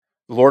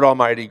The Lord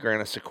Almighty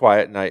grant us a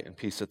quiet night and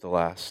peace at the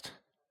last.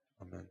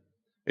 Amen.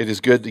 It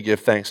is good to give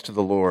thanks to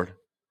the Lord,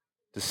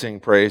 to sing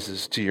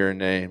praises to your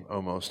name,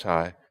 O Most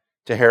High,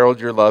 to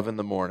herald your love in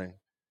the morning,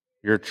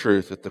 your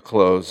truth at the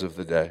close of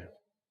the day.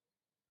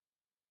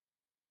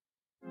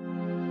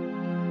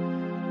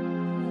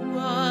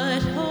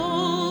 What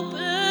hope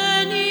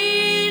and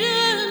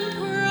Eden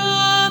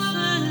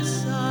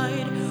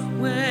prophesied,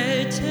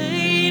 where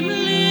tame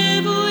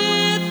live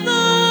with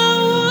the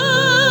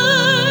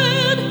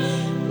wood,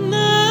 the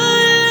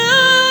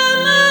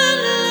lamb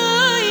and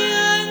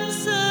lion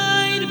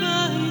side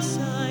by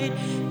side,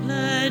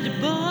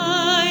 led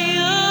by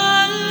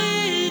a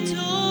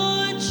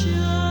little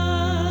child.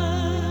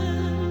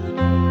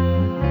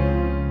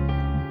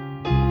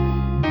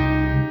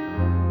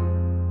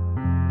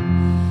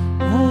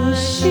 A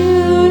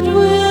shoot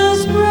will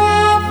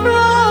sprout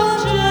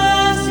from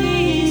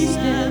Jesse's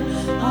stem,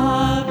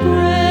 a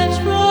branch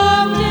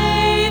from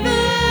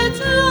David's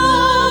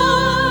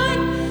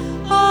line,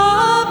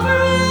 a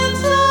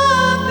Prince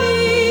of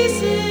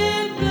Peace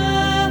in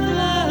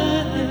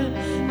Bethlehem,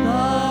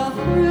 the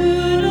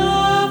fruit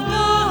of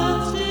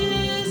God's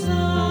design.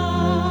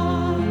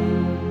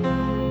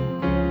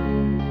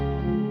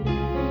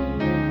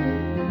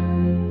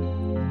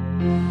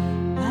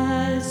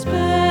 As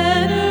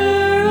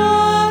banner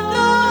of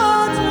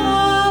God's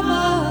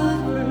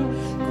love grew,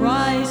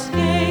 Christ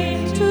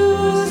came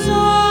to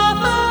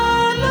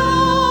suffer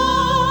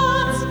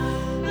loss,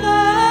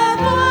 that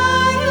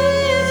by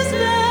his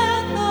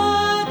death the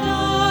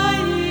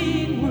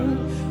dying world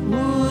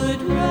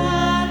would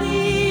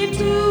rally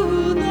to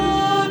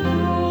the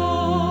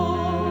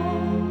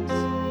cross.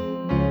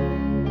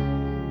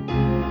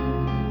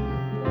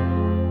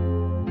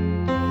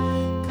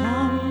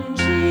 Come,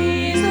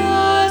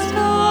 Jesus,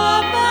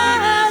 come,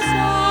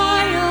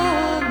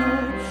 Messiah,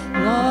 Lord,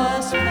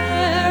 lost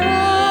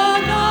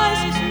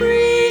paradise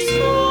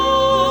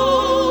restore.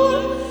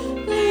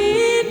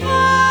 Lead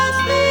past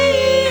the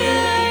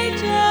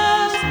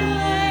ages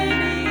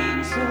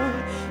flaming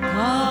sword,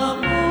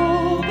 come,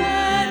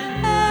 open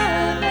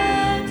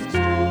heaven's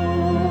door.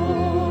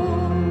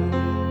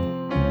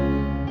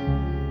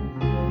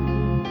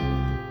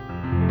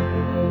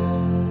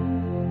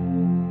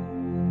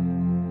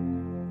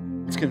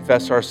 Let's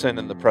confess our sin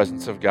in the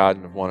presence of God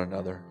and of one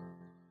another.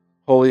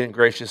 Holy and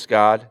gracious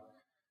God,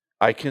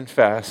 I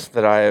confess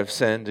that I have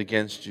sinned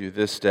against you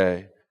this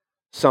day.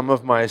 Some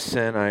of my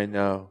sin I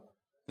know,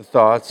 the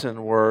thoughts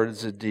and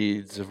words and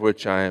deeds of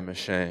which I am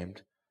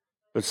ashamed,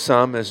 but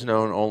some is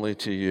known only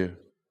to you.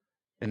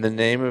 In the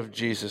name of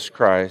Jesus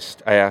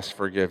Christ, I ask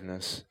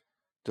forgiveness.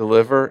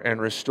 Deliver and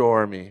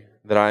restore me,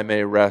 that I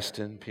may rest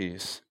in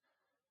peace.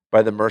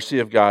 By the mercy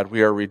of God,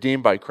 we are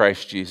redeemed by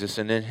Christ Jesus,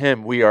 and in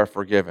him we are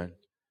forgiven.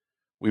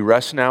 We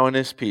rest now in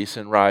his peace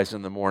and rise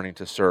in the morning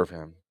to serve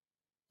him.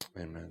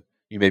 Amen.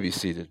 You may be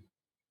seated.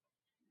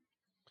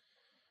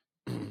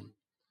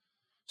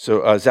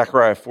 So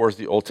Zechariah 4 is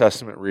the Old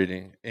Testament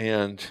reading,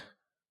 and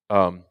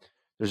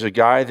there's a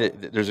guy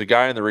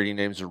in the reading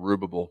named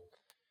Zerubbabel,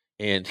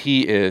 and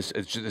this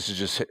is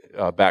just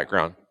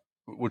background,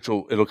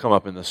 it'll come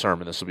up in the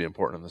sermon. This will be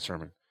important in the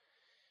sermon.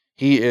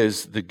 He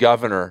is the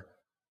governor.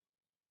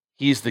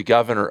 He's the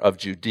governor of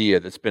Judea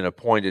that's been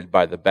appointed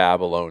by the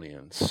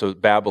Babylonians. So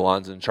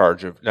Babylon's in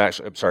charge of,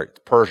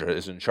 Persia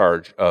is in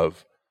charge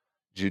of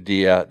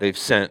Judea. They've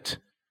sent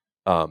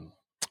many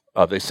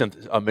of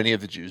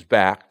the Jews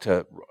back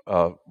to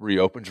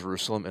reopen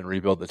Jerusalem and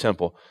rebuild the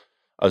temple.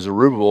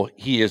 Zerubbabel,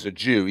 he is a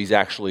Jew.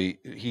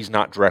 He's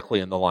not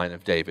directly in the line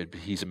of David, but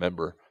he's a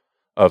member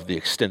of the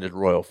extended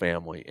royal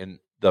family. And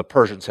the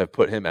Persians have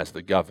put him as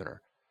the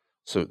governor.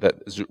 So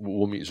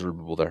we'll meet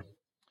Zerubbabel there.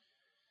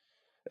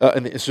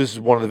 This is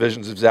one of the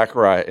visions of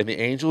Zechariah. And the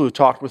angel who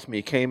talked with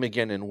me came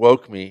again and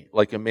woke me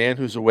like a man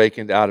who's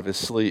awakened out of his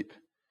sleep.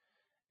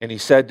 And he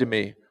said to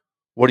me,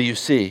 "What do you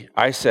see?"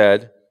 I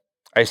said,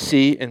 "I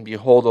see and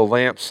behold a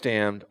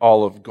lampstand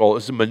all of gold."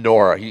 This is a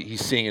menorah.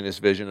 He's seeing in his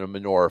vision a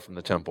menorah from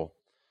the temple.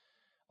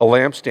 A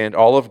lampstand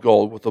all of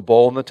gold with a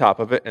bowl on the top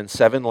of it and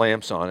 7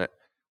 lamps on it,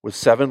 with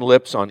 7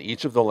 lips on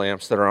each of the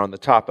lamps that are on the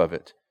top of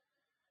it.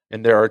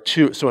 And there are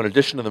 2, so in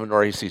addition to the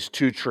menorah, he sees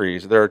 2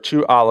 trees. There are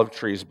 2 olive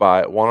trees by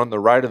it, one on the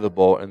right of the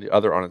bowl and the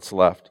other on its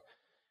left.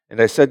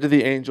 And I said to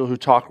the angel who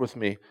talked with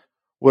me,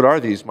 "What are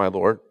these, my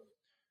Lord?"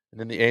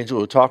 And then the angel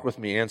who talked with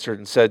me answered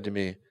and said to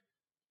me,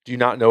 "Do you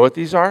not know what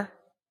these are?"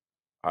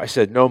 I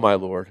said, "No, my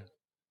Lord."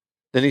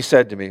 Then he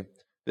said to me,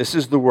 "This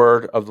is the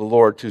word of the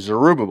Lord to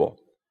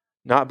Zerubbabel.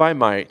 Not by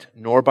might,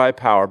 nor by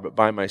power, but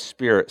by my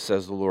Spirit,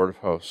 says the Lord of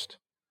hosts.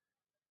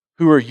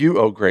 Who are you,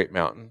 O great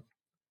mountain?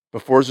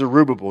 Before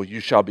Zerubbabel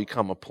you shall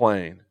become a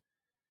plain,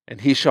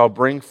 and he shall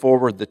bring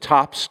forward the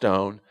top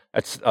stone."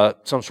 That's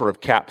some sort of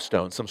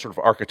capstone, some sort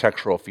of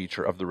architectural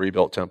feature of the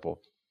rebuilt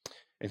temple.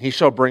 "And he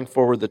shall bring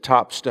forward the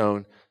top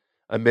stone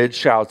amid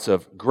shouts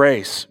of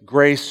grace,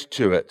 grace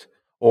to it."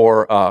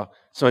 Or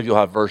some of you will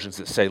have versions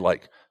that say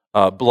like,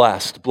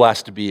 blessed,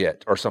 blessed be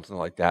it, or something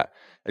like that.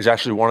 There's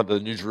actually one of the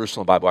New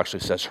Jerusalem Bible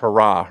actually says,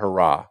 hurrah,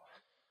 hurrah.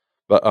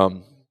 But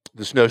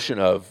this notion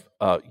of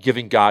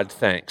giving God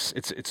thanks.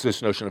 It's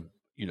this notion of,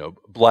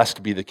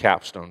 blessed be the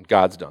capstone.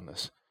 God's done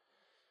this.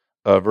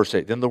 Verse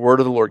 8, then the word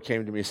of the Lord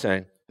came to me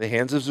saying, the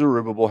hands of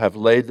Zerubbabel have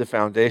laid the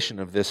foundation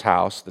of this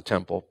house, the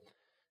temple.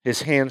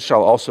 His hands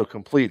shall also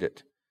complete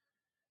it.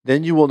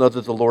 Then you will know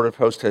that the Lord of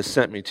hosts has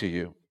sent me to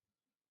you.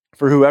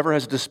 For whoever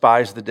has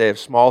despised the day of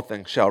small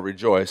things shall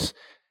rejoice,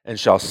 and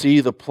shall see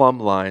the plumb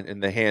line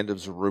in the hand of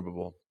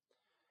Zerubbabel.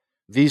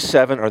 These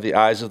 7 are the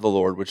eyes of the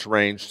Lord, which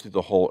range through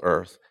the whole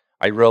earth.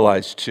 I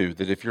realize, too,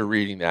 that if you're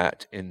reading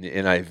that in the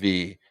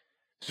NIV,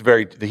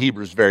 the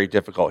Hebrew is very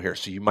difficult here,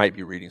 so you might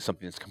be reading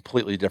something that's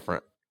completely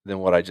different than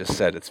what I just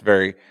said.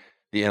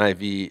 The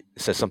NIV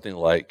says something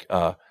like,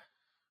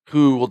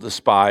 who will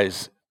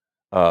despise,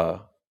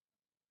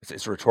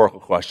 it's a rhetorical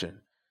question,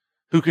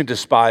 who can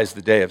despise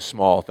the day of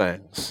small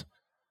things?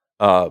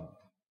 The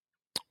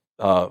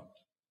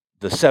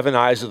 7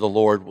 eyes of the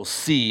Lord will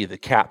see the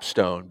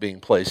capstone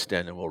being placed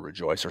in and will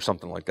rejoice, or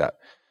something like that.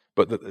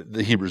 But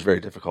the Hebrew is very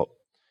difficult.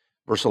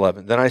 Verse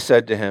 11, then I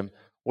said to him,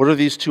 what are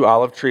these 2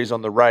 olive trees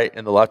on the right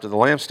and the left of the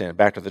lampstand?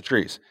 Back to the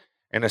trees.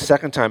 And a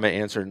second time I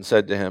answered and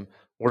said to him,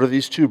 what are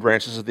these 2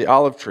 branches of the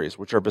olive trees,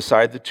 which are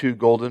beside the 2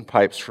 golden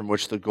pipes from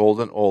which the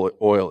golden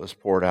oil is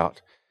poured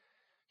out?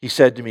 He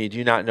said to me, do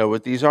you not know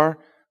what these are?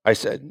 I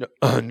said,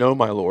 no,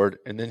 my Lord.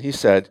 And then he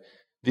said,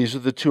 these are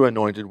the 2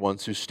 anointed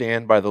ones who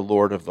stand by the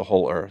Lord of the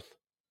whole earth.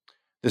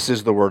 This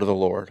is the word of the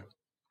Lord.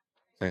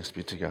 Thanks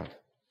be to God.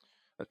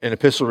 An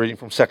epistle reading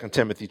from 2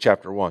 Timothy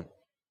chapter 1.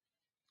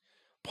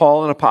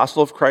 Paul, an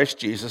apostle of Christ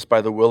Jesus, by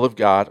the will of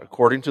God,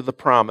 according to the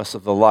promise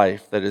of the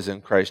life that is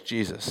in Christ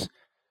Jesus.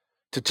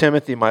 To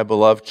Timothy, my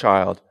beloved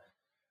child,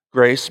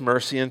 grace,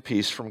 mercy, and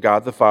peace from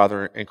God the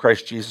Father and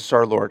Christ Jesus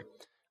our Lord.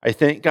 I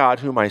thank God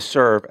whom I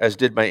serve, as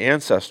did my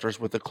ancestors,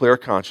 with a clear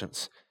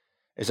conscience,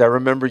 as I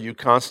remember you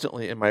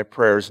constantly in my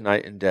prayers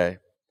night and day.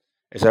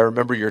 As I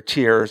remember your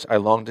tears, I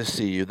long to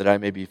see you, that I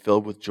may be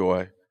filled with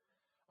joy.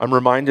 I'm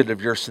reminded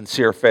of your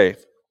sincere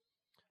faith,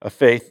 a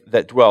faith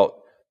that dwelt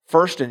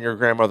first in your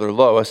grandmother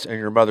Lois and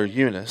your mother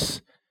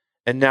Eunice,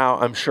 and now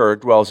I'm sure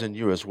dwells in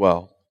you as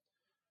well.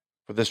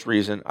 For this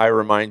reason, I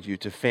remind you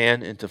to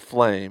fan into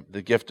flame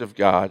the gift of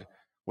God,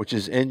 which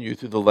is in you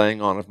through the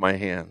laying on of my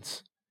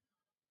hands.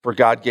 For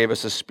God gave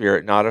us a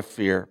spirit not of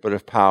fear, but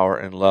of power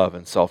and love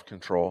and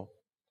self-control.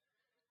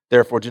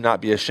 Therefore, do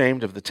not be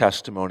ashamed of the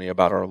testimony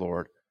about our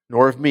Lord,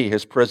 nor of me,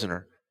 his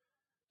prisoner,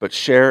 but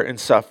share in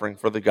suffering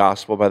for the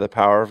gospel by the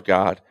power of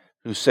God,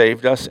 who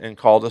saved us and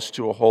called us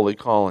to a holy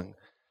calling,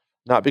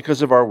 not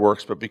because of our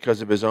works, but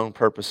because of his own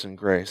purpose and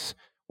grace,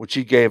 which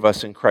he gave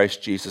us in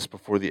Christ Jesus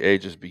before the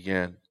ages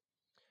began,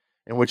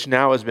 and which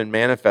now has been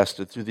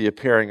manifested through the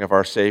appearing of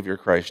our Savior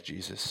Christ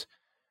Jesus,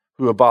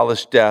 who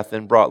abolished death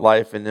and brought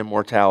life and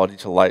immortality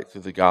to light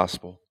through the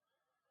gospel,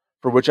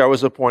 for which I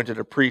was appointed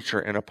a preacher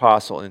and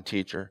apostle and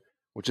teacher,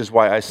 which is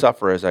why I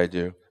suffer as I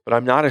do. But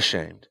I'm not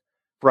ashamed,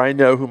 for I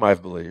know whom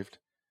I've believed,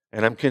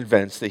 and I'm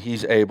convinced that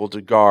he's able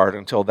to guard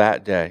until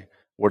that day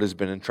what has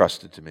been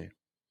entrusted to me.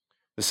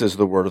 This is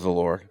the word of the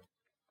Lord.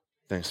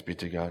 Thanks be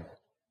to God.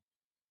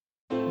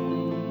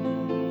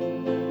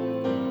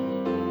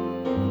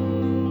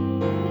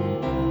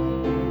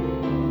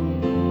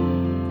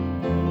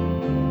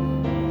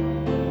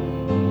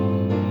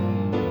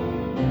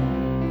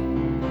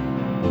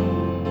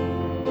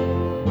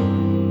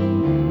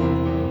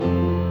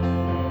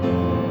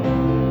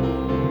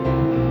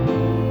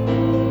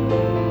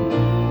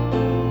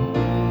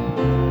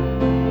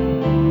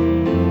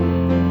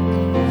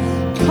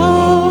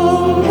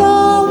 Come,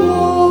 the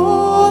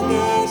Lord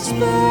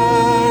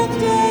expect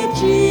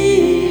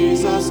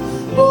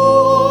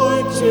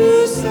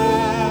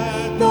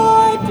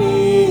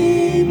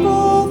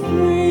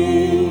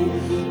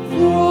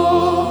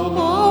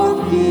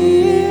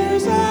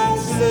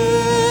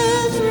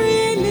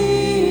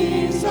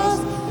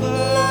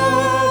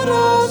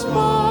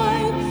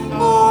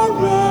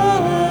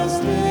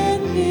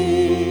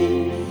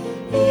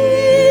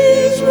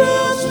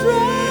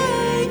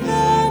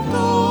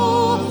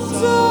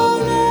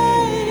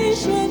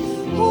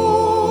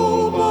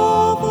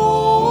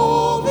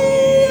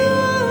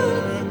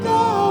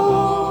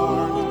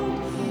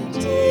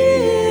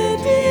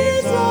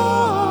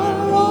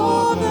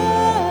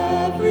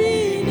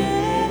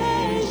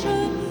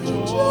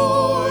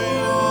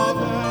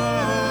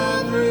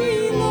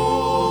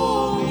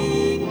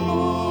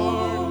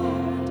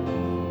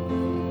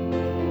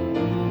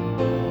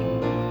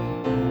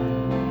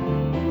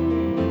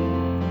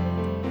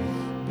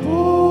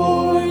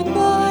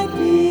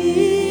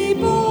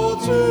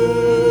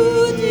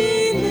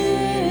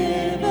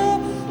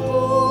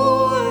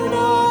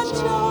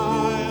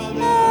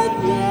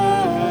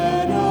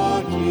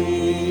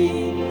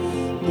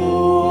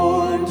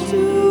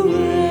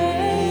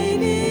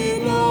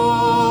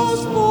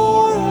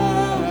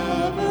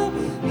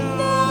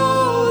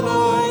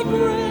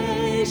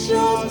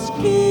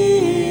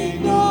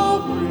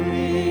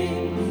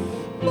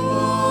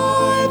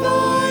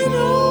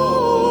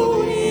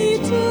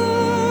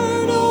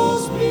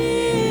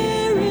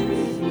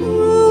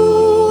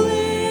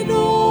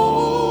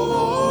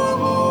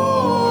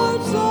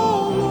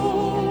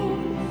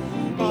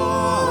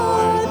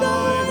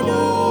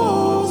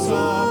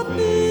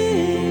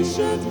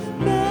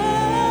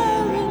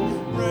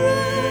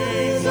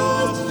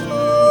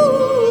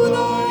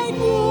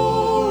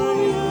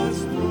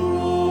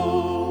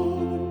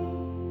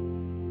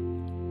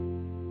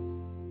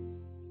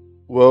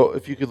Well,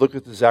 if you could look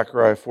at the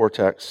Zechariah 4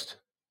 text,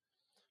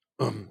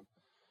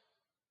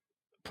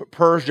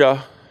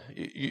 Persia,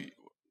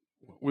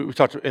 we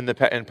talked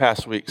in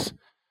past weeks.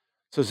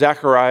 So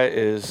Zechariah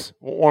is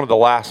one of the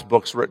last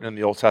books written in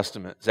the Old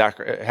Testament.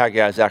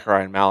 Haggai,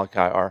 Zechariah, and Malachi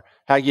are.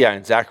 Haggai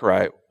and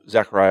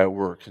Zechariah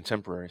were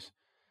contemporaries.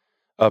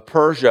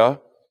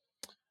 Persia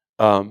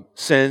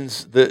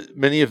sends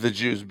many of the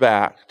Jews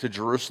back to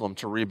Jerusalem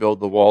to rebuild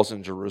the walls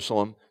in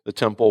Jerusalem, the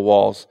temple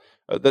walls.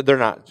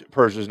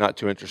 Persia's not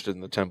too interested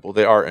in the temple.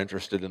 They are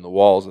interested in the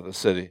walls of the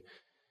city.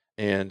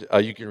 And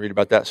you can read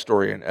about that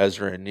story in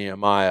Ezra and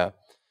Nehemiah.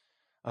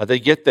 They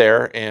get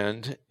there,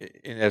 and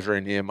in Ezra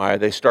and Nehemiah,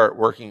 they start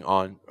working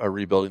on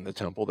rebuilding the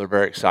temple. They're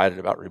very excited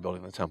about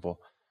rebuilding the temple.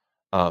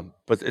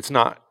 But it's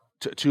not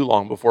too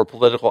long before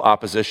political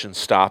opposition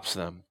stops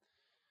them.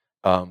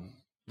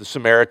 The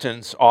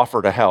Samaritans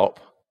offer to help,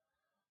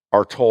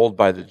 are told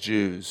by the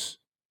Jews,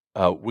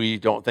 we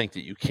don't think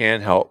that you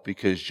can help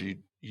because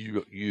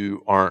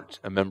you aren't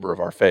a member of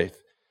our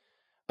faith.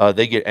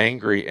 They get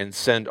angry and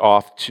send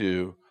off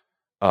to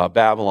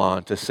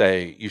Babylon to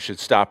say, you should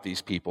stop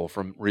these people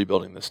from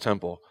rebuilding this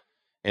temple.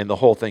 And the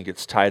whole thing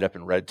gets tied up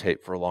in red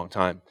tape for a long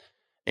time.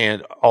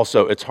 And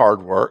also, it's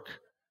hard work,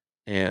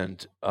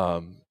 and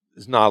they're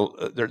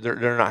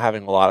not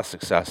having a lot of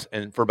success.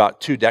 And for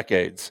about 2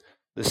 decades,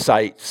 the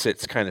site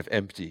sits kind of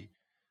empty.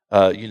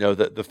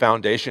 The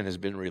foundation has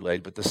been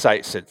relaid, but the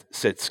site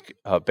sits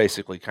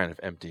basically kind of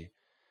empty.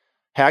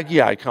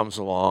 Haggai comes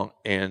along,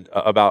 and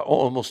about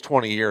almost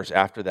 20 years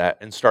after that,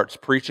 and starts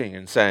preaching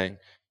and saying,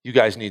 you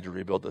guys need to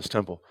rebuild this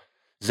temple.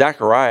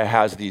 Zechariah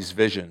has these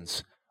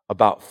visions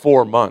about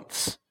 4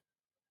 months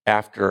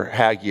after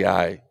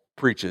Haggai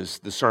preaches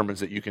the sermons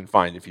that you can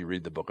find if you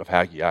read the book of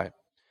Haggai.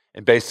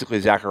 And basically,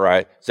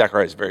 Zechariah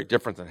is very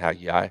different than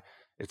Haggai.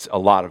 It's a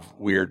lot of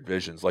weird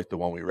visions, like the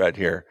one we read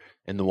here,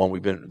 and the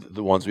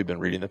ones we've been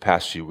reading the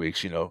past few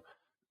weeks.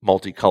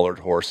 Multicolored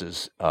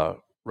horses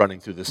running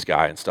through the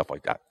sky and stuff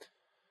like that.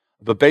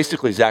 But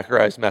basically,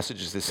 Zechariah's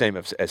message is the same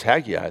as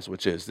Haggai's,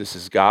 which is this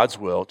is God's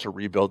will to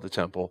rebuild the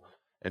temple,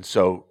 and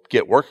so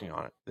get working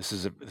on it. This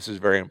is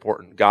very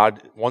important.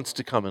 God wants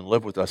to come and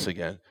live with us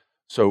again,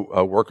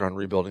 so work on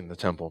rebuilding the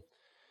temple,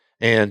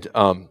 and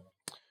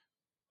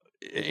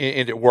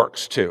it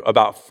works too.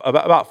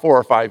 About 4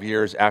 or 5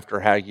 years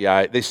after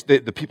Haggai,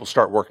 the people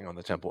start working on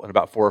the temple, and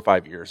about 4 or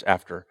 5 years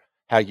after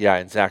Haggai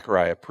and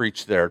Zechariah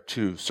preach their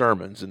 2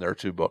 sermons in their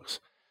 2 books,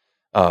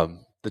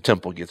 the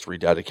temple gets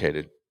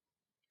rededicated.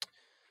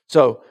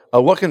 So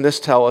what can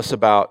this tell us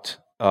about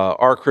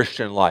our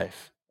Christian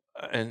life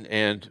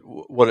and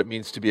what it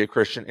means to be a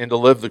Christian and to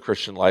live the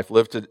Christian life,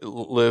 live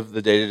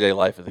the day-to-day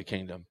life of the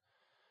kingdom?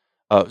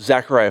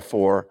 Zechariah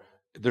 4,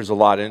 there's a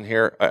lot in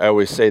here. I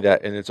always say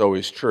that, and it's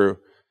always true.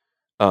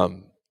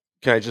 Can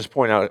I just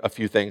point out a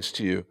few things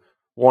to you?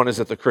 One is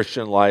that the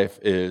Christian life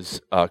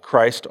is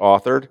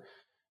Christ-authored,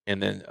 and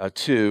then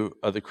 2,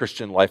 the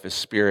Christian life is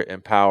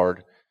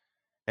Spirit-empowered.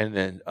 And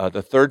then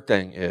the third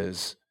thing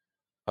is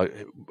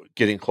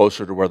getting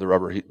closer to where the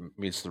rubber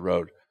meets the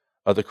road.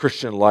 The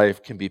Christian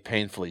life can be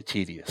painfully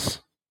tedious.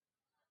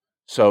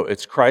 So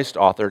it's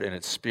Christ-authored and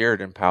it's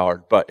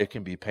Spirit-empowered, but it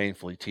can be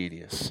painfully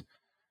tedious.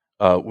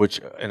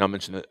 And I'll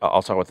mention that,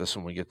 I'll talk about this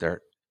when we get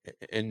there.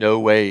 In no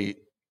way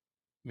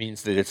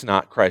means that it's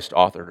not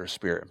Christ-authored or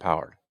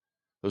Spirit-empowered.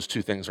 Those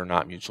 2 things are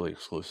not mutually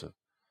exclusive.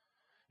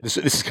 This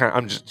is kind of,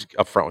 I'm just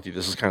upfront with you.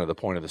 This is kind of the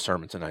point of the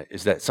sermon tonight,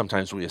 is that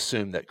sometimes we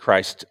assume that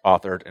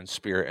Christ-authored and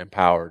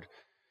Spirit-empowered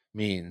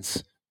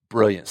means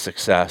brilliant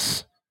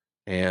success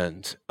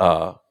and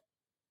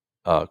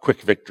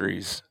quick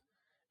victories,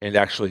 and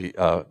actually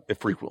it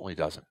frequently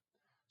doesn't.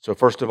 So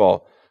first of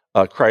all,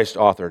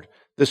 Christ-authored.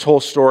 This whole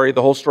story,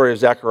 the whole story of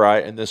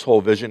Zechariah and this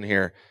whole vision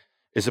here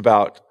is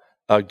about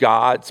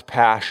God's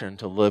passion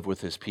to live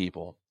with his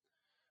people.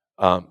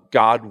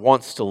 God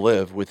wants to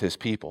live with his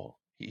people.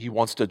 He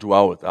wants to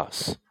dwell with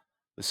us.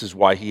 This is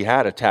why he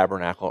had a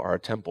tabernacle or a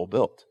temple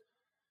built,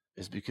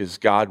 is because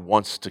God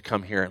wants to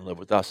come here and live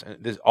with us.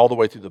 And all the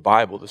way through the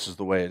Bible, this is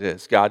the way it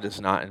is. God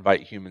does not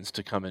invite humans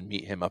to come and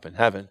meet him up in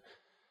heaven.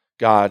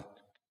 God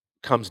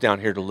comes down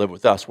here to live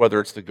with us, whether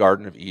it's the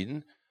Garden of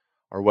Eden,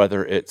 or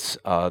whether it's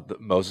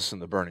Moses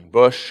and the burning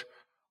bush,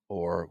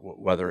 or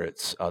whether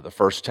it's the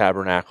first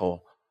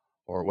tabernacle,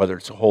 or whether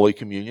it's a Holy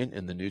Communion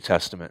in the New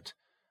Testament.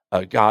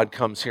 God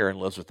comes here and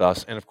lives with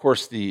us. And of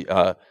course, the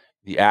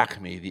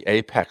acme, the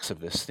apex of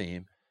this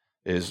theme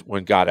is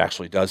when God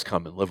actually does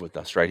come and live with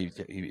us, right?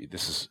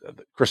 This is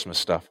the Christmas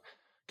stuff.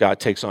 God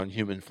takes on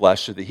human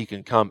flesh so that he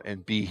can come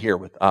and be here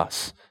with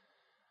us.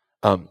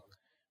 The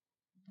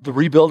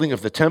rebuilding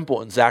of the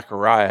temple in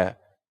Zechariah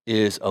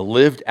is a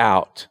lived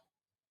out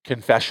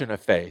confession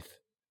of faith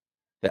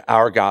that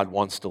our God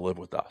wants to live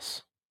with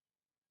us.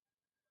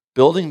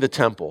 Building the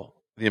temple,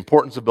 the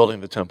importance of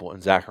building the temple in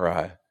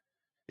Zechariah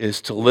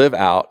is to live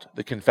out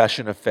the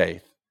confession of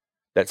faith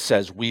that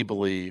says we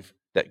believe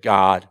that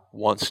God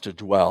wants to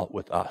dwell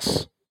with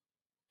us.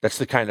 That's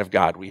the kind of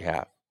God we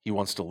have. He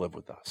wants to live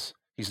with us.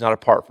 He's not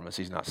apart from us.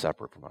 He's not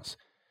separate from us.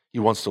 He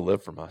wants to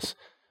live from us.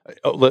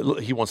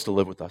 He wants to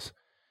live with us.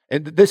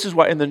 And this is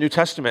why in the New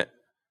Testament,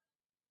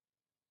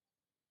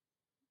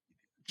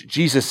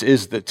 Jesus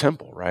is the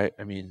temple, right?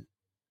 I mean,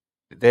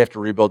 they have to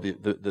rebuild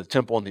the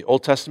temple in the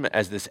Old Testament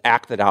as this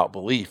acted out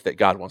belief that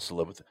God wants to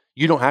live with it.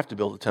 You don't have to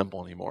build a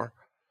temple anymore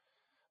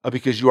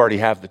because you already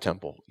have the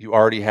temple. You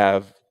already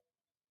have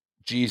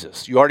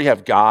Jesus. You already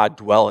have God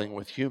dwelling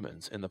with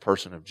humans in the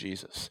person of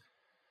Jesus.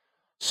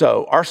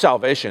 So our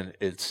salvation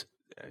is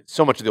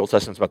so much of the Old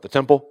Testament is about the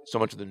temple, so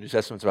much of the New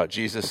Testament is about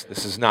Jesus.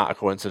 This is not a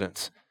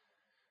coincidence.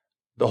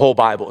 The whole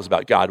Bible is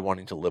about God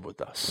wanting to live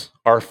with us.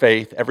 Our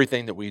faith,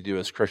 everything that we do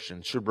as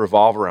Christians should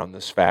revolve around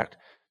this fact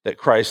that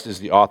Christ is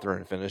the author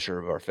and finisher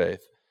of our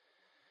faith.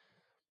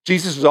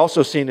 Jesus was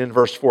also seen in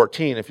verse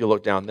 14, if you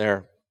look down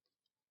there.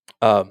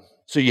 So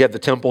you have the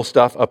temple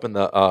stuff up in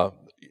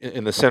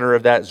the center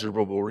of that,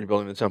 Zerubbabel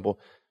rebuilding the temple.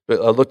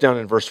 But look down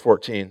in verse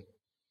 14.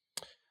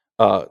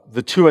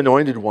 The two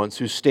anointed ones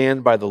who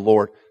stand by the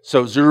Lord.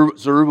 So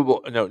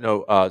Zerubbabel,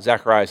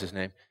 Zechariah is his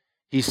name.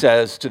 He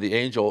says to the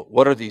angel,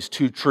 what are these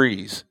two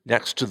trees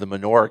next to the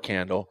menorah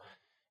candle?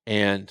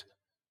 And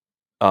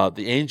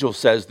the angel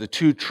says the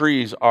two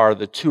trees are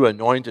the two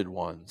anointed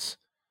ones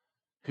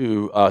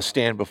who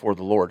stand before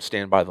the Lord,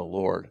 stand by the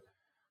Lord.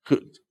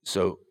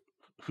 So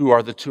who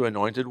are the two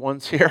anointed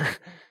ones here?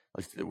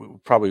 It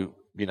would probably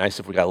be nice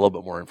if we got a little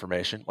bit more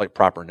information, like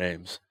proper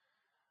names.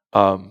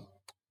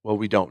 Well,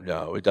 we don't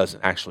know. It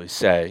doesn't actually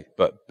say,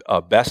 but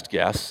best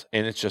guess,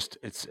 and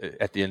it's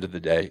at the end of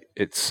the day,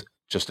 it's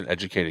just an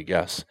educated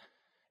guess,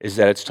 is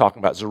that it's talking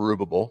about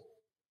Zerubbabel,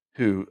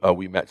 who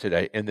we met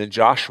today, and then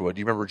Joshua. Do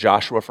you remember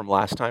Joshua from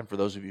last time? For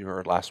those of you who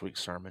heard last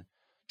week's sermon,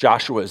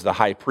 Joshua is the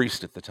high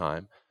priest at the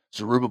time.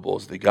 Zerubbabel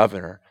is the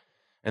governor.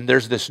 And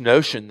there's this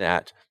notion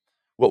that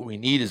what we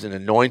need is an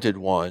anointed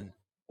one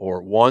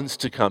or ones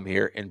to come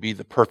here and be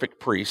the perfect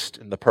priest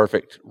and the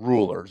perfect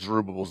ruler.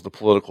 Zerubbabel is the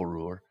political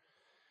ruler.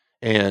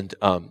 And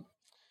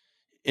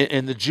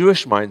in the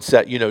Jewish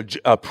mindset,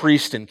 a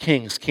priest and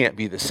kings can't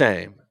be the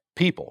same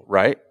people,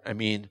 right? I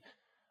mean,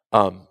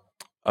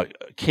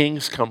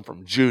 kings come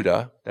from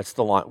Judah. That's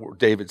the line,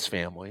 David's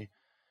family.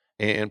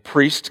 And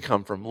priests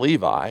come from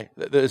Levi.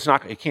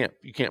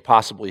 You can't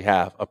possibly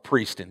have a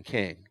priest and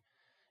king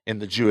in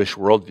the Jewish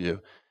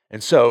worldview.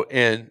 And so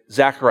in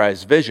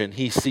Zechariah's vision,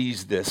 he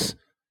sees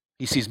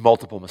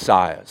multiple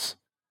messiahs,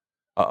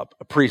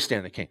 a priest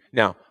and a king.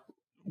 Now,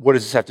 what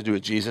does this have to do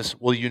with Jesus?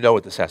 Well, you know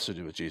what this has to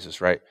do with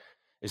Jesus, right?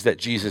 Is that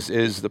Jesus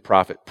is the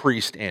prophet,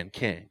 priest, and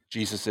king.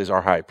 Jesus is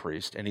our high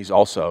priest, and he's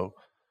also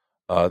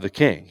the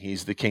king.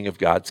 He's the king of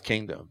God's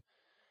kingdom.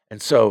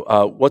 And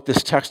so what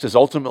this text is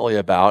ultimately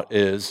about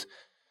is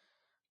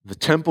the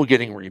temple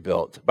getting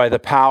rebuilt by the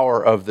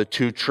power of the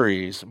two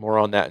trees, more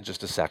on that in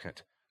just a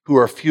second, who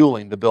are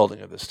fueling the building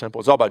of this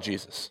temple. It's all about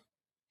Jesus.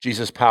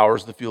 Jesus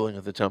powers the fueling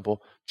of the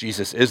temple.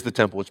 Jesus is the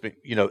temple.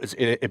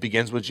 It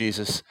begins with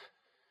Jesus.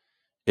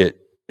 It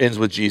ends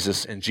with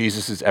Jesus, and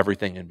Jesus is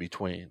everything in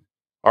between.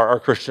 Our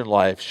Christian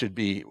life should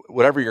be,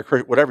 whatever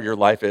your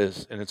life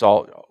is, and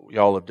we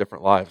all live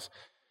different lives,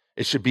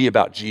 it should be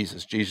about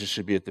Jesus. Jesus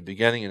should be at the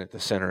beginning and at the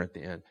center at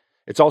the end.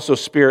 It's also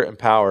spirit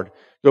empowered.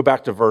 Go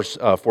back to verse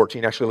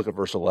 14. Actually, look at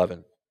verse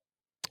 11.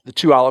 The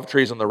two olive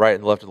trees on the right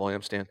and the left of the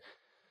lampstand.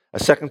 A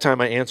second time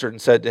I answered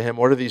and said to him,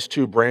 what are these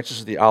two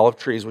branches of the olive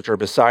trees which are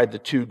beside the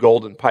two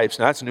golden pipes?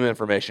 Now that's new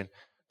information.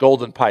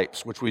 Golden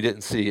pipes, which we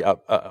didn't see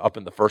up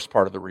in the first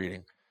part of the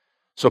reading.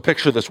 So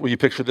picture this. Will you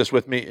picture this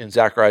with me? In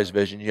Zechariah's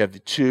vision, you have the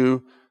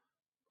two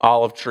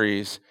olive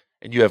trees,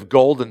 and you have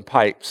golden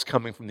pipes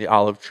coming from the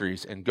olive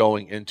trees and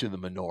going into the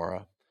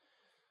menorah.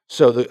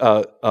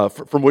 So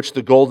from which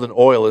the golden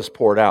oil is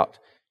poured out.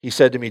 He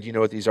said to me, do you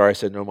know what these are? I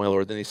said, no, my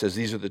Lord. Then he says,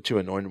 these are the two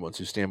anointed ones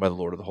who stand by the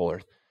Lord of the whole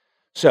earth.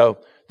 So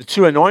the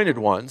two anointed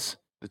ones,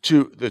 the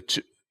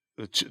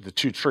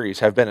two trees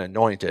have been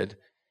anointed,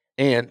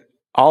 and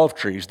olive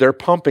trees, they're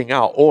pumping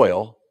out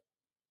oil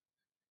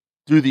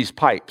through these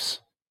pipes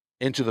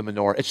into the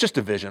menorah. It's just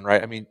a vision,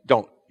 right? I mean,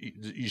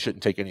 you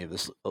shouldn't take any of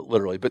this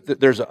literally, but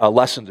there's a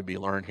lesson to be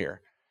learned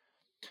here.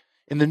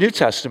 In the New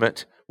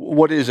Testament,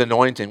 what is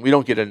anointing? We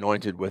don't get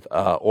anointed with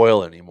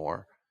oil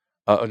anymore.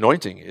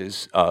 Anointing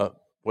is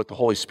what the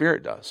Holy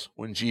Spirit does.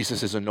 When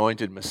Jesus is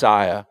anointed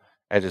Messiah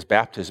at his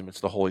baptism, it's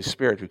the Holy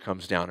Spirit who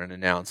comes down and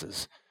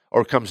announces,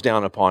 or comes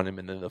down upon him,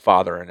 and then the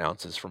Father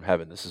announces from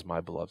heaven, this is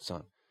my beloved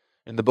Son.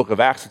 In the book of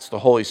Acts, it's the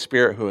Holy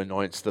Spirit who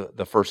anoints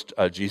the first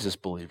Jesus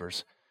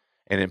believers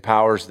and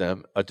empowers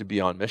them to be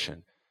on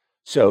mission.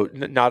 So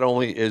not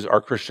only is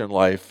our Christian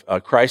life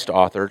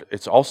Christ-authored,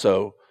 it's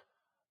also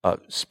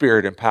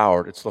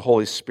Spirit-empowered. It's the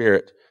Holy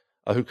Spirit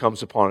who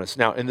comes upon us.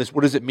 Now, in this,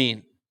 what does it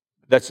mean?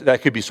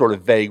 That could be sort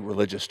of vague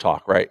religious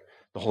talk, right?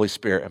 The Holy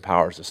Spirit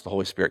empowers us. The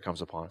Holy Spirit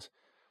comes upon us.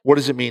 What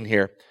does it mean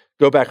here?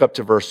 Go back up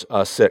to verse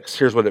 6.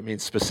 Here's what it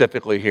means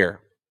specifically here.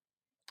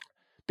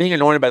 Being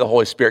anointed by the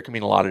Holy Spirit can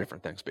mean a lot of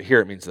different things, but here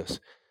it means this.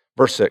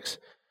 Verse 6.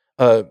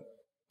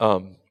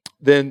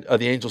 Then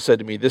the angel said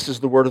to me, this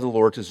is the word of the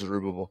Lord to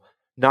Zerubbabel,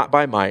 not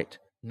by might,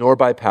 nor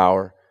by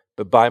power,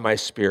 but by my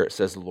Spirit,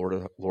 says the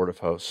Lord of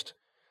hosts.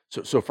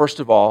 So first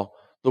of all,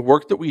 the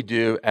work that we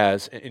do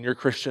in your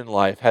Christian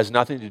life has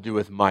nothing to do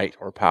with might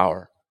or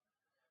power.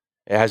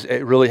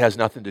 It really has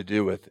nothing to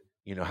do with,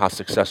 how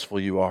successful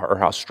you are or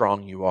how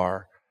strong you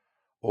are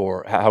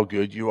or how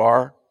good you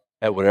are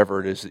at whatever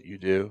it is that you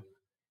do.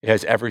 It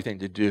has everything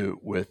to do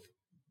with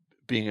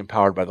being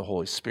empowered by the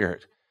Holy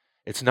Spirit.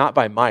 It's not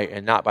by might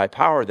and not by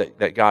power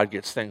that God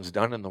gets things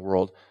done in the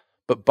world,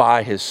 but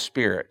by His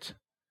Spirit.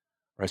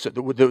 Right? So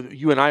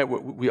you and I,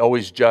 we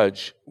always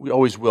judge. We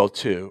always will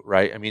too,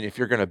 right? I mean, if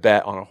you're going to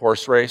bet on a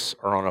horse race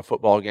or on a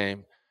football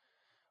game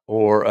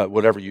or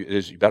whatever it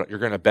is you bet, you're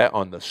going to bet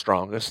on the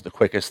strongest, the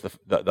quickest,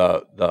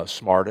 the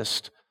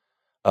smartest,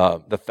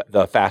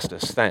 the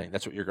fastest thing.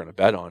 That's what you're going to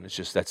bet on.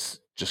 That's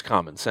just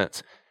common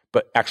sense.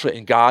 But actually,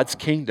 in God's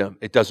kingdom,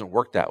 it doesn't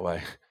work that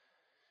way.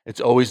 It's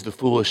always the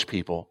foolish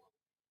people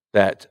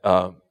that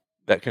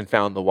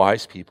confound the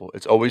wise people.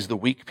 It's always the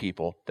weak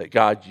people that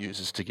God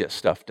uses to get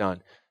stuff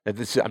done.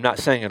 And I'm not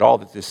saying at all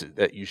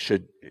that you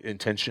should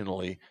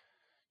intentionally,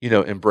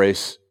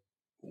 embrace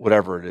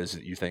whatever it is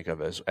that you think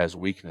of as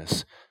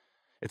weakness.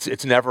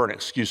 It's never an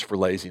excuse for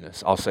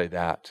laziness. I'll say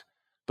that.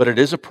 But it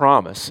is a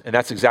promise, and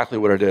that's exactly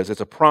what it is.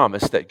 It's a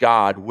promise that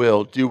God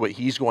will do what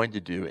He's going to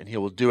do, and He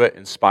will do it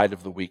in spite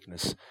of the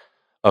weakness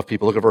of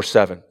people. Look at verse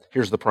 7.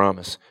 Here's the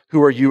promise.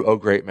 Who are you, O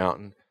great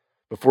mountain?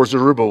 Before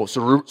Zerubbabel.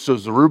 So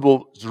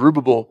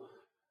Zerubbabel,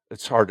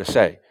 it's hard to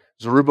say.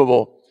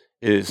 Zerubbabel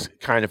is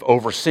kind of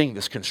overseeing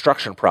this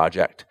construction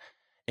project.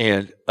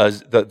 And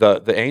as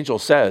the angel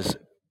says,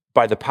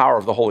 by the power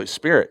of the Holy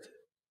Spirit,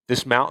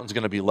 this mountain's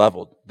going to be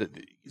leveled.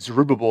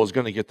 Zerubbabel is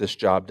going to get this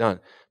job done.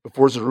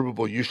 Before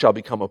Zerubbabel, you shall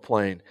become a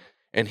plain,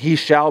 and he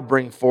shall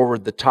bring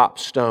forward the top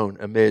stone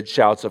amid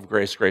shouts of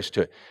grace, grace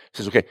to it. He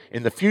says, okay,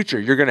 in the future,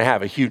 you're going to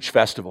have a huge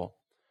festival.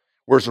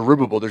 Whereas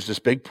Zerubbabel, there's this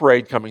big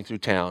parade coming through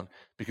town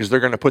because they're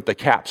going to put the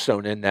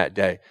capstone in that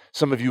day.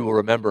 Some of you will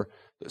remember,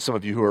 some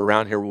of you who are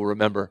around here will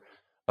remember.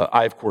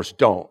 I, of course,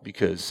 don't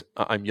because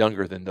I'm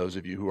younger than those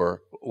of you who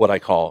are what I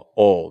call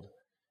old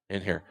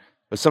in here.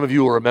 But some of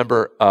you will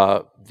remember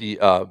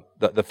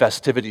the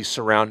festivities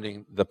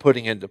surrounding the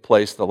putting into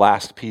place the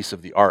last piece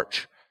of the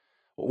arch.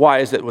 Why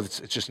is it? Well, it's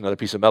just another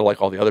piece of metal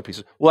like all the other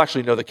pieces. Well,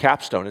 actually, no, the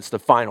capstone, it's the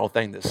final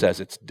thing that says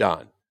it's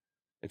done.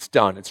 It's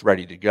done. It's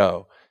ready to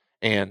go.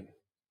 And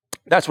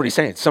that's what he's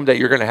saying. Someday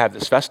you're going to have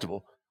this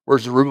festival where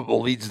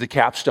Zerubbabel leads the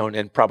capstone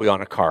in probably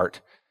on a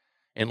cart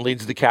and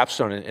leads the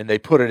capstone in, and they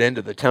put it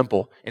into the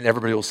temple, and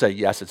everybody will say,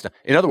 yes, it's done.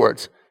 In other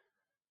words,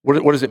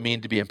 what does it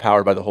mean to be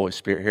empowered by the Holy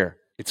Spirit here?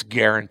 It's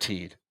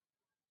guaranteed.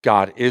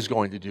 God is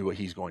going to do what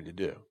He's going to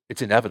do.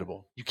 It's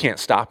inevitable. You can't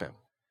stop Him.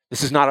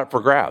 This is not up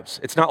for grabs.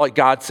 It's not like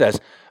God says,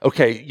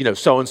 okay,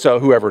 so-and-so,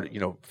 whoever,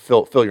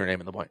 fill your name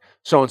in the blank.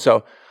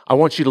 So-and-so, I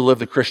want you to live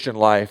the Christian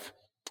life.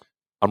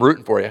 I'm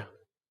rooting for you.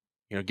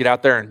 Get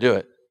out there and do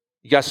it.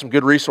 You got some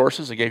good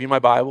resources. I gave you my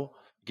Bible,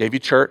 gave you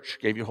church,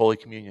 gave you Holy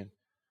Communion.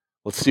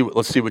 Let's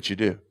see what you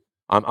do.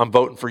 I'm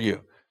voting for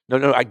you.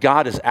 No,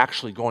 God is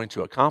actually going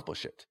to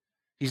accomplish it.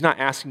 He's not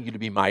asking you to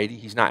be mighty.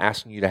 He's not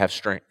asking you to have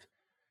strength.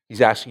 He's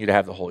asking you to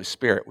have the Holy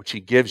Spirit, which He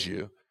gives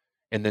you,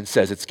 and then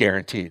says it's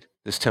guaranteed.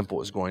 This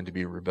temple is going to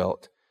be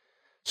rebuilt.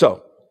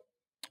 So,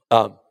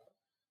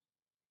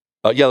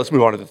 let's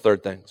move on to the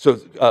third thing.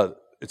 So,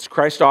 it's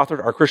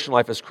Christ-authored. Our Christian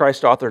life is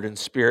Christ-authored and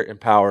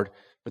Spirit-empowered,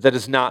 but that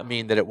does not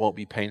mean that it won't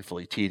be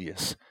painfully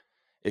tedious.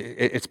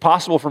 It's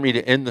possible for me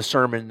to end the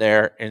sermon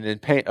there and then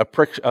paint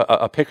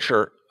a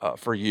picture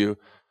for you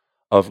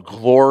of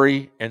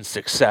glory and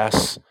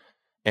success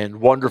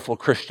and wonderful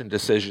Christian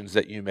decisions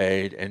that you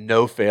made and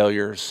no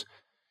failures.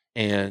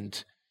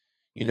 And,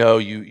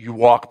 you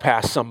walk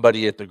past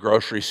somebody at the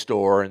grocery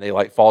store and they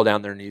fall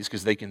down their knees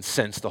because they can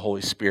sense the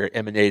Holy Spirit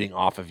emanating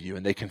off of you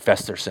and they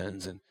confess their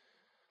sins. And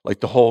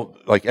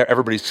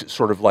everybody's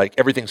sort of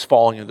everything's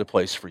falling into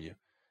place for you.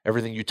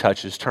 Everything you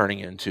touch is turning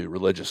into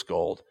religious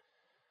gold.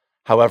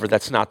 However,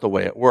 that's not the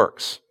way it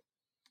works.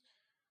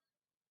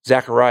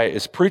 Zechariah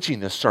is preaching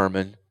this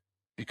sermon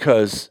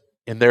because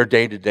in their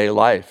day-to-day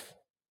life,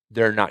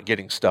 they're not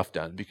getting stuff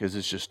done because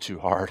it's just too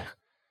hard.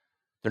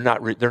 They're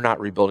not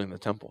rebuilding the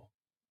temple.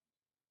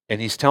 And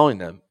he's telling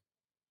them,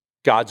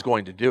 God's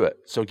going to do it,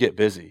 so get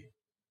busy.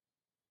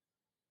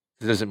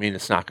 It doesn't mean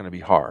it's not going to be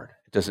hard.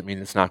 It doesn't mean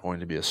it's not going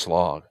to be a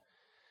slog.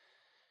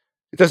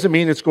 It doesn't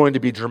mean it's going to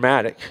be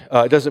dramatic.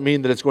 It doesn't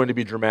mean that it's going to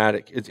be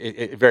dramatic.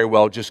 It very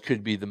well just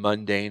could be the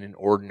mundane and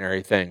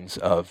ordinary things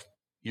of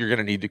you're going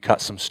to need to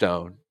cut some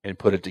stone and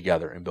put it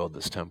together and build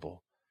this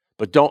temple.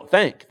 But don't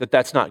think that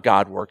that's not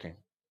God working.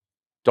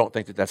 Don't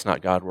think that that's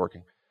not God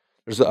working.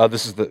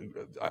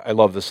 I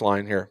love this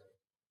line here.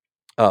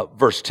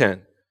 Verse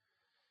 10.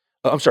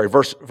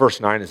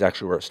 Verse 9 is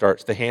actually where it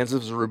starts. The hands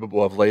of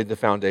Zerubbabel have laid the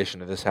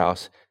foundation of this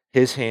house.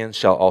 His hands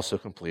shall also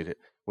complete it.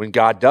 When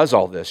God does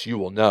all this, you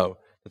will know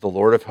that the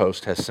Lord of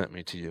hosts has sent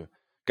me to you.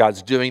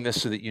 God's doing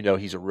this so that you know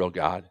He's a real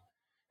God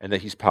and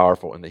that He's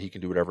powerful and that He can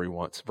do whatever He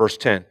wants. Verse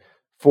 10,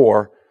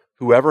 for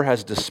whoever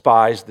has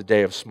despised the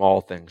day of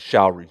small things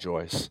shall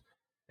rejoice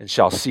and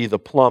shall see the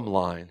plumb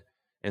line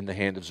in the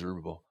hand of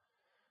Zerubbabel.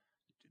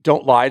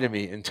 Don't lie to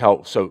me and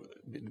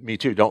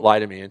don't lie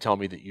to me and tell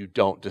me that you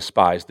don't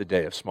despise the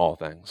day of small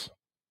things.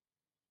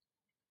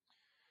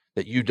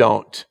 That you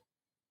don't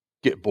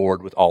get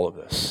bored with all of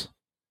this.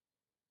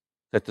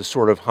 That the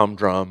sort of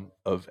humdrum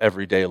of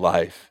everyday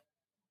life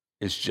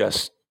is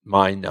just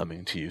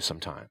mind-numbing to you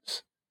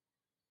sometimes.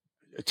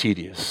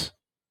 Tedious.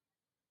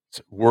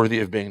 It's worthy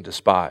of being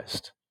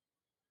despised.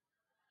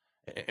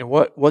 And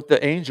what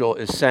the angel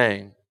is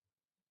saying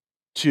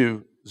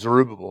to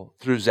Zerubbabel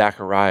through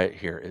Zechariah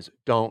here is,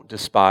 don't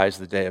despise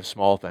the day of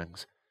small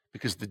things,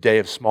 because the day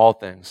of small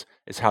things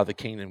is how the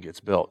kingdom gets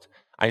built.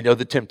 I know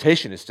the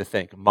temptation is to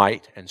think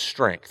might and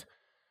strength,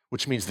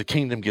 which means the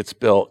kingdom gets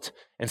built.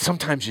 And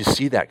sometimes you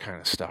see that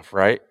kind of stuff,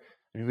 right?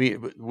 I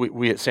mean,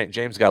 we at St.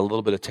 James got a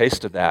little bit of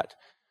taste of that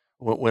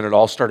when it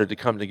all started to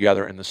come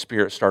together and the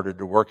Spirit started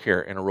to work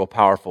here in a real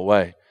powerful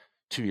way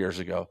 2 years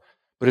ago.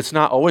 But it's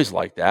not always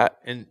like that.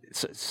 And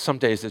some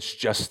days it's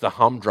just the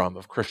humdrum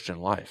of Christian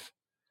life.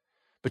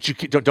 But you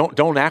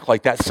don't act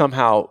like that's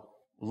somehow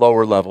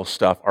lower level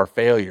stuff or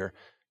failure.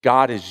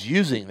 God is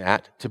using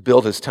that to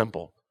build his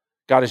temple.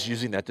 God is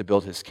using that to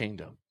build his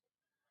kingdom.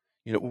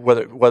 You know,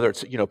 whether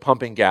it's, you know,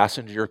 pumping gas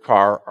into your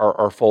car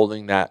or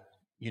folding that,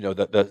 you know,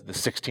 the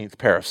 16th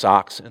pair of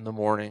socks in the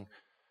morning,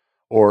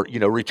 or, you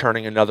know,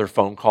 returning another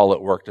phone call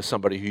at work to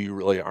somebody who you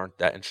really aren't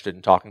that interested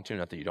in talking to.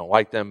 Not that you don't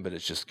like them, but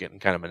it's just getting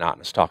kind of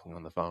monotonous talking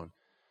on the phone.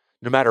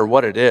 No matter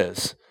what it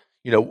is,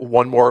 you know,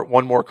 one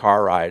more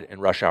car ride in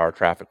rush hour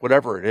traffic,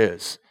 whatever it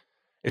is,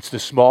 it's the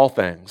small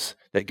things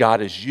that God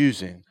is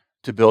using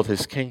to build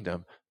his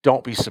kingdom.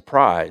 Don't be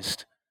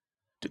surprised.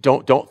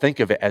 Don't think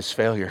of it as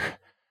failure.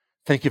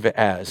 Think of it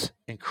as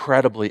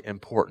incredibly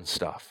important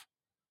stuff.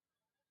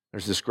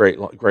 There's this great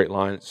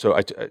line. So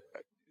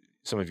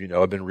some of you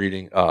know I've been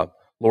reading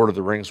Lord of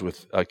the Rings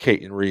with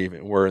Kate and Reeve,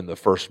 and we're in the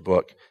first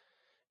book.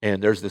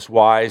 And there's this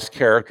wise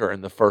character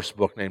in the first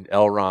book named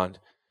Elrond,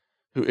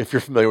 who, if you're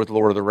familiar with the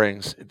Lord of the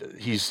Rings,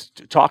 he's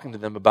talking to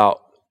them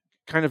about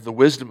kind of the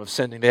wisdom of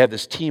sending. They have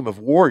this team of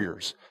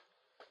warriors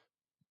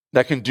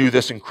that can do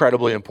this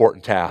incredibly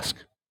important task,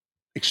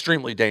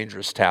 extremely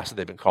dangerous task that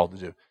they've been called to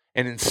do.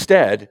 And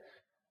instead,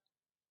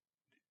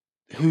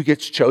 who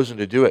gets chosen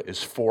to do it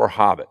is 4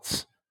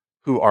 hobbits,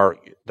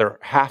 they're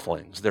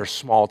halflings, they're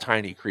small,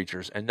 tiny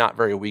creatures, and not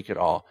very weak at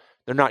all.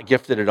 They're not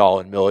gifted at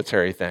all in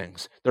military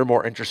things. They're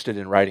more interested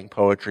in writing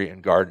poetry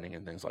and gardening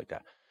and things like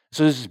that.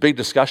 So there's this big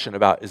discussion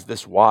about, is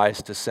this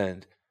wise to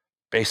send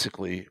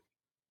basically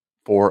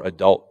 4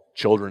 adult,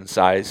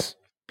 children-sized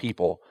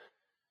people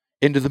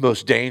into the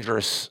most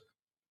dangerous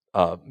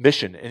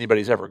mission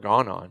anybody's ever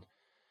gone on?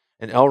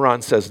 And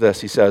Elrond says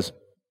this. He says,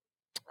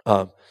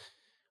 the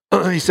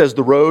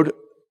road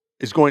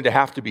is going to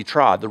have to be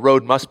trod. The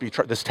road must be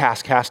trod. This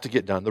task has to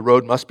get done. The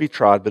road must be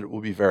trod, but it will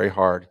be very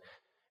hard.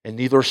 And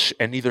neither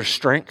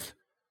strength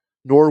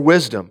nor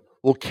wisdom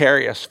will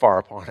carry us far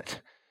upon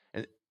it.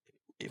 And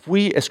if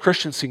we as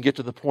Christians can get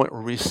to the point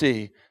where we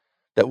see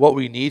that what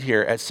we need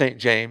here at St.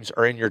 James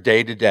or in your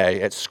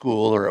day-to-day at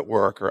school or at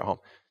work or at home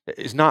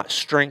is not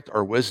strength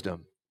or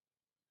wisdom,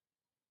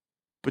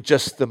 but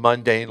just the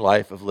mundane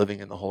life of living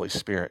in the Holy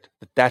Spirit,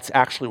 that's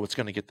actually what's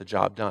going to get the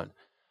job done.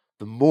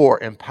 The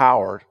more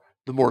empowered,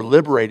 the more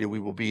liberated we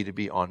will be to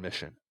be on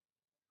mission.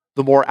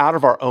 The more out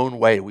of our own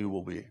way we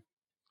will be. It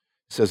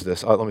says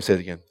this, let me say it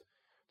again.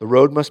 The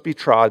road must be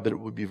trod, but it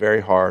would be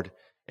very hard,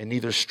 and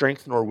neither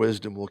strength nor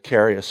wisdom will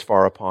carry us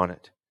far upon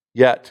it.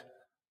 Yet,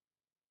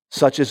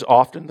 such is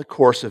often the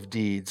course of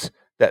deeds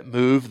that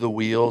move the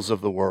wheels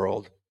of the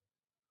world.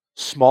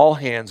 Small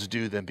hands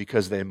do them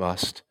because they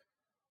must,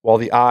 while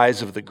the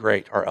eyes of the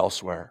great are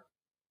elsewhere.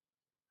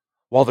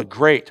 While the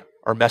great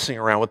are messing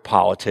around with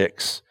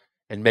politics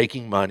and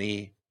making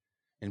money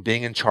and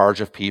being in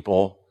charge of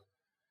people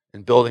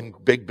and building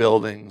big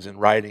buildings and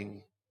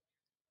writing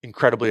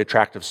incredibly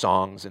attractive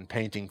songs and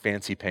painting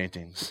fancy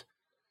paintings,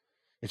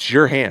 it's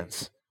your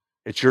hands,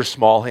 it's your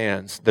small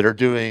hands that are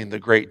doing the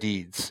great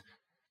deeds,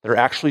 that are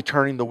actually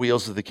turning the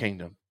wheels of the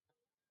kingdom.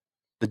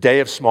 The day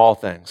of small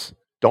things.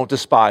 Don't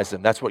despise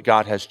them. That's what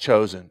God has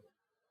chosen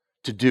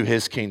to do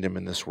his kingdom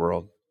in this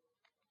world.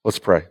 Let's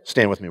pray.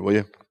 Stand with me, will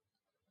you?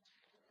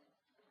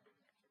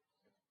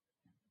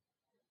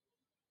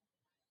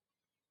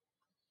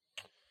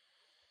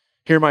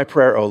 Hear my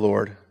prayer, O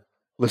Lord.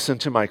 Listen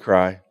to my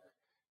cry.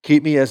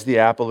 Keep me as the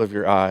apple of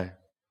your eye.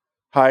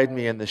 Hide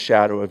me in the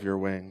shadow of your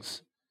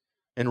wings.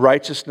 In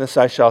righteousness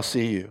I shall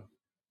see you.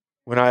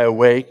 When I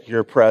awake,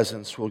 your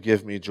presence will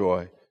give me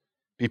joy.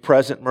 Be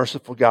present,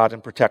 merciful God,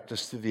 and protect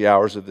us through the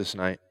hours of this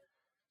night,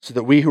 so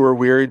that we who are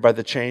wearied by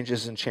the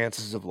changes and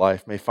chances of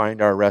life may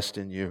find our rest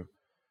in you.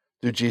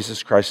 Through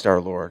Jesus Christ our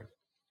Lord.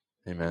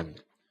 Amen.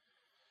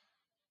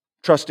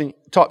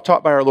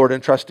 Taught by our Lord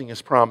and trusting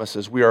his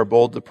promises, we are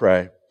bold to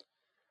pray.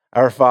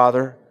 Our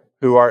Father,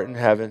 who art in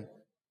heaven,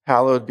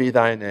 hallowed be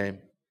thy name.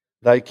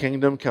 Thy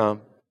kingdom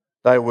come,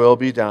 thy will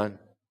be done,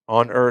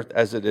 on earth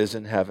as it is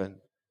in heaven.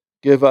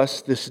 Give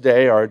us this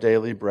day our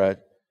daily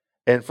bread,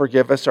 and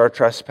forgive us our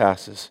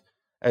trespasses,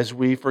 as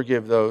we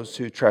forgive those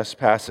who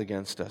trespass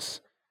against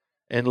us.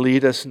 And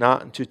lead us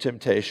not into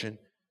temptation,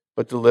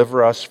 but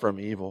deliver us from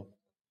evil.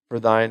 For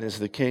thine is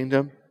the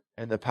kingdom,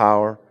 and the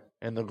power,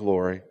 and the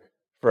glory,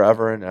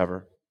 forever and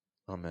ever.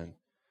 Amen.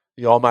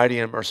 The Almighty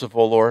and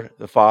merciful Lord,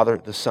 the Father,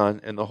 the Son,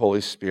 and the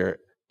Holy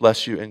Spirit,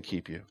 bless you and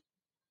keep you.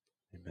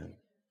 Amen.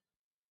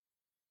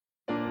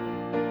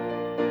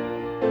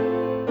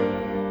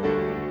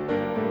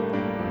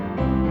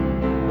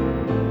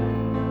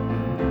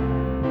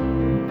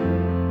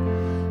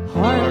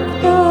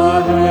 Hark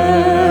the